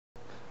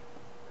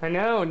I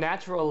know,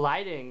 natural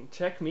lighting.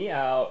 Check me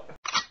out.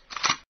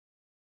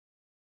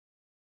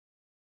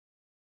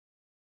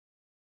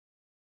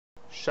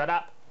 Shut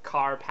up,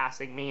 car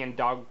passing me and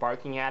dog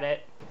barking at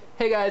it.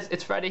 Hey guys,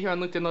 it's Friday here on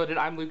Luke Unloaded.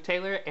 I'm Luke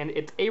Taylor, and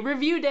it's a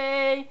review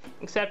day!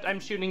 Except I'm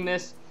shooting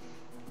this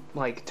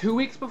like 2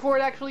 weeks before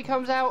it actually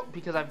comes out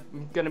because I'm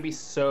gonna be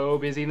so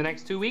busy the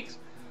next 2 weeks.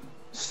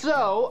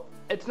 So,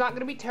 it's not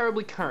gonna be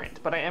terribly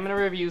current, but I am gonna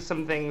review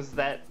some things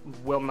that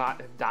will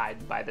not have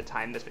died by the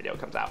time this video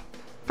comes out.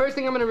 First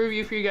thing I'm gonna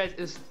review for you guys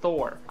is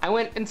Thor. I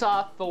went and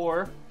saw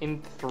Thor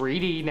in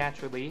 3D,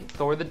 naturally,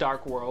 Thor the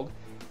Dark World,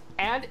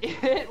 and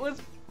it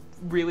was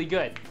really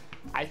good.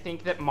 I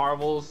think that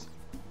Marvel's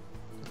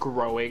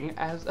growing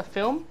as a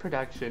film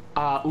production.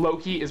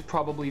 Loki is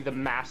probably the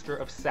master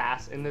of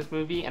sass in this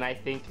movie, and I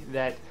think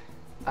that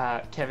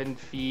Kevin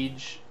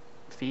Feige,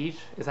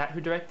 is that who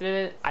directed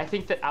it? I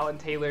think that Alan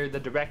Taylor, the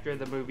director of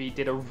the movie,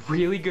 did a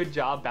really good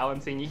job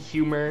balancing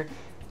humor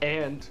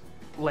and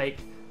like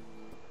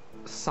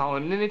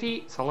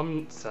solemnity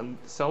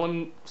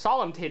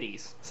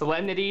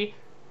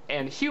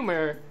and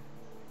humor,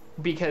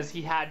 because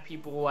he had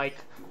people like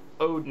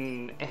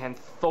Odin and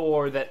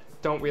Thor that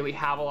don't really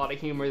have a lot of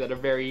humor, that are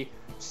very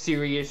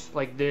serious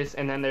like this,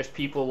 and then there's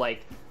people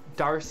like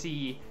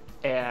Darcy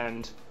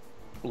and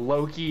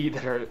Loki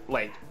that are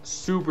like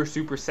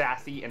super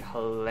sassy and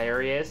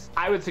hilarious.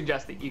 I would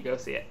suggest that you go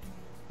see it.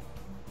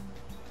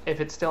 If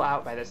it's still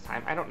out by this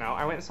time, I don't know.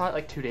 I went and saw it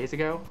like 2 days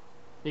ago.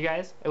 You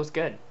guys, it was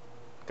good.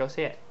 Go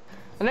see it.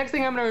 The next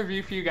thing I'm gonna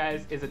review for you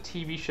guys is a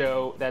TV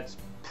show that's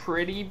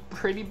pretty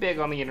big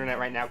on the internet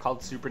right now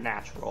called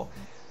Supernatural.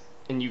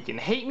 And you can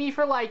hate me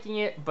for liking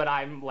it, but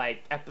I'm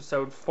like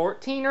episode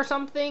 14 or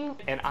something,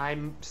 and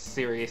I'm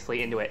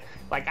seriously into it.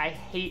 Like, I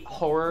hate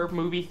horror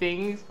movie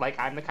things. Like,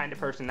 I'm the kind of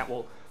person that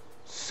will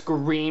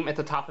scream at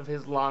the top of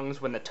his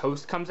lungs when the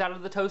toast comes out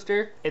of the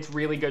toaster. It's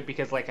really good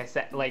because, like I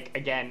said, like,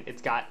 again,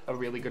 it's got a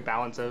really good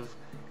balance of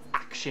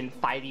action,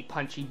 fighty,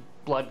 punchy,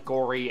 blood,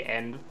 gory,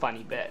 and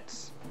funny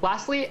bits.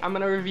 Lastly, I'm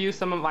gonna review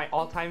some of my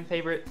all-time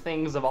favorite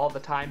things of all the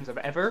times of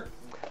ever.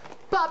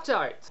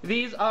 Poptarts!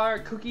 These are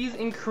cookies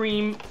and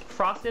cream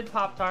frosted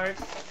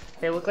Poptarts.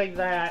 They look like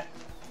that.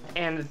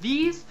 And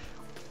these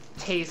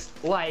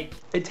taste like,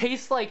 it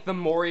tastes like the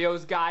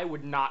Morios guy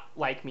would not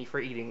like me for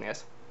eating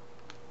this.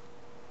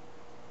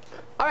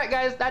 Alright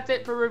guys, that's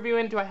it for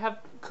reviewing. Do I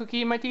have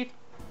cookie in my teeth?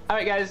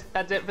 Alright guys,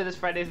 that's it for this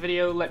Friday's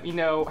video. Let me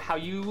know how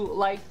you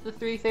liked the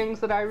 3 things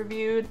that I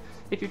reviewed.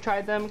 If you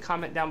tried them,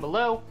 comment down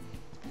below.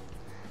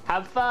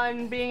 Have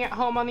fun being at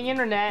home on the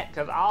internet,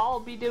 because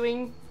I'll be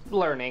doing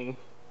learning.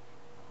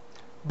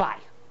 Bye.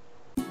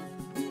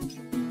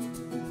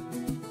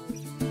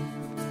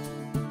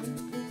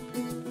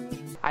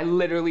 I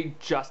literally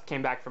just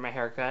came back from a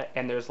haircut,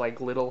 and there's like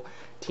little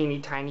teeny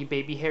tiny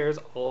baby hairs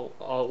all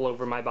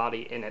over my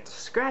body, and it's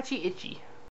scratchy itchy.